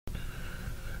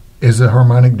Is the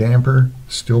harmonic damper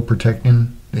still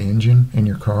protecting the engine in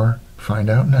your car? Find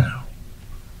out now.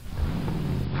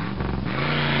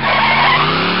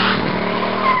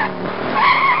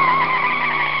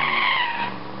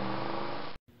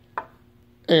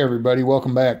 Hey everybody,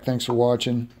 welcome back. Thanks for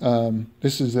watching.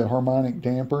 This is the harmonic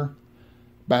damper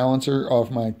balancer off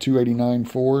my 289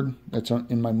 Ford that's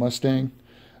in my Mustang.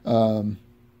 I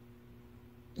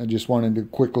just wanted to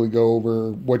quickly go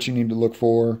over what you need to look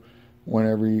for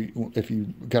whenever if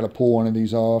you got to pull one of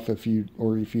these off, if you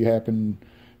happen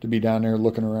to be down there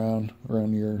looking around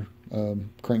your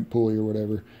crank pulley or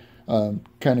whatever.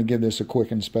 Kind of give this a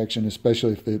quick inspection,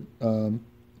 especially if the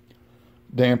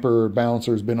damper or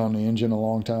balancer has been on the engine a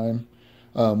long time.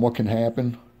 What can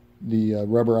happen? The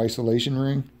rubber isolation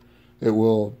ring, it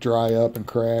will dry up and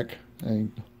crack,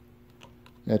 and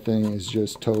that thing is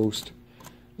just toast.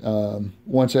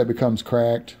 Once that becomes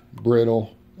cracked,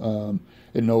 brittle,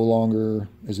 it no longer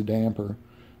is a damper,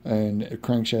 and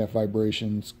crankshaft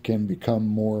vibrations can become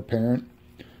more apparent.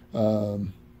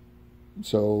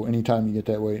 So anytime you get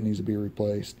that way, it needs to be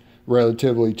replaced.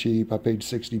 Relatively cheap. I paid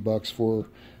 $60 for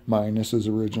mine. This is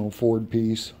original Ford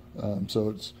piece, so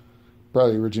it's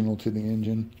probably original to the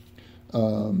engine.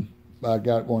 I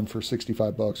got one for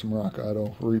 $65 from Rock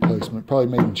Auto, replacement, probably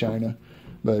made in China,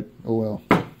 but oh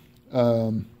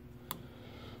well.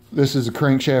 This is a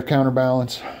crankshaft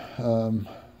counterbalance.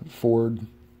 Ford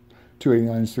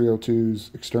 289s,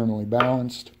 302s, externally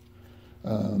balanced.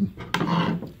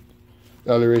 The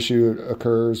other issue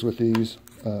occurs with these,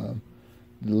 the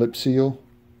lip seal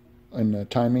and the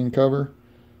timing cover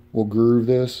will groove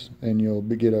this, and you'll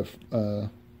get a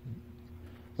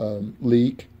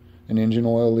leak, an engine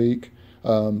oil leak.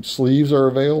 Sleeves are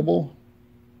available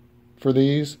for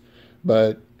these,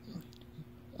 but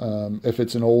if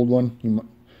it's an old one,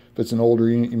 if it's an older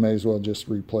unit, you may as well just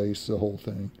replace the whole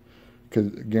thing, because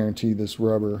I guarantee this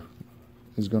rubber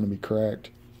is going to be cracked.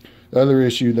 The other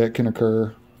issue that can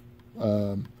occur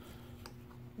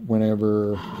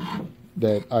whenever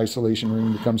that isolation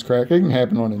ring becomes cracked, it can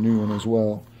happen on a new one as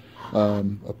well,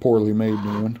 a poorly made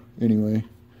new one. Anyway,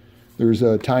 there's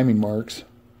timing marks,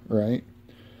 right?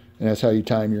 And that's how you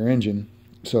time your engine.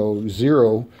 So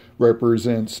 0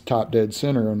 represents top dead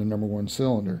center on the #1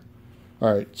 cylinder.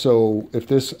 All right, so if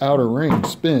this outer ring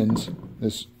spins,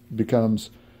 this becomes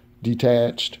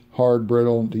detached, hard,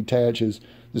 brittle, detaches.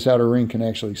 This outer ring can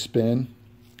actually spin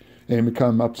and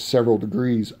become up to several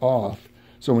degrees off.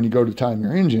 So when you go to time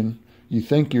your engine, you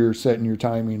think you're setting your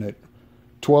timing at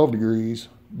 12 degrees,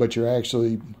 but you're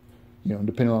actually,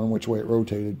 depending on which way it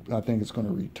rotated, I think it's going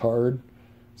to retard.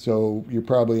 So you're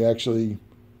probably actually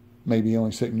maybe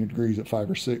only setting your degrees at 5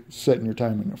 or 6, setting your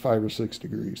timing at 5 or 6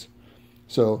 degrees.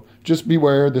 So just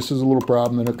beware. This is a little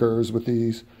problem that occurs with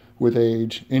these with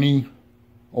age. Any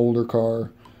older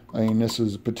car, I mean, this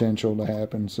is potential to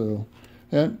happen. So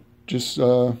yeah, just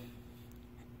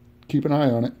keep an eye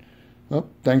on it. Well,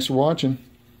 thanks for watching.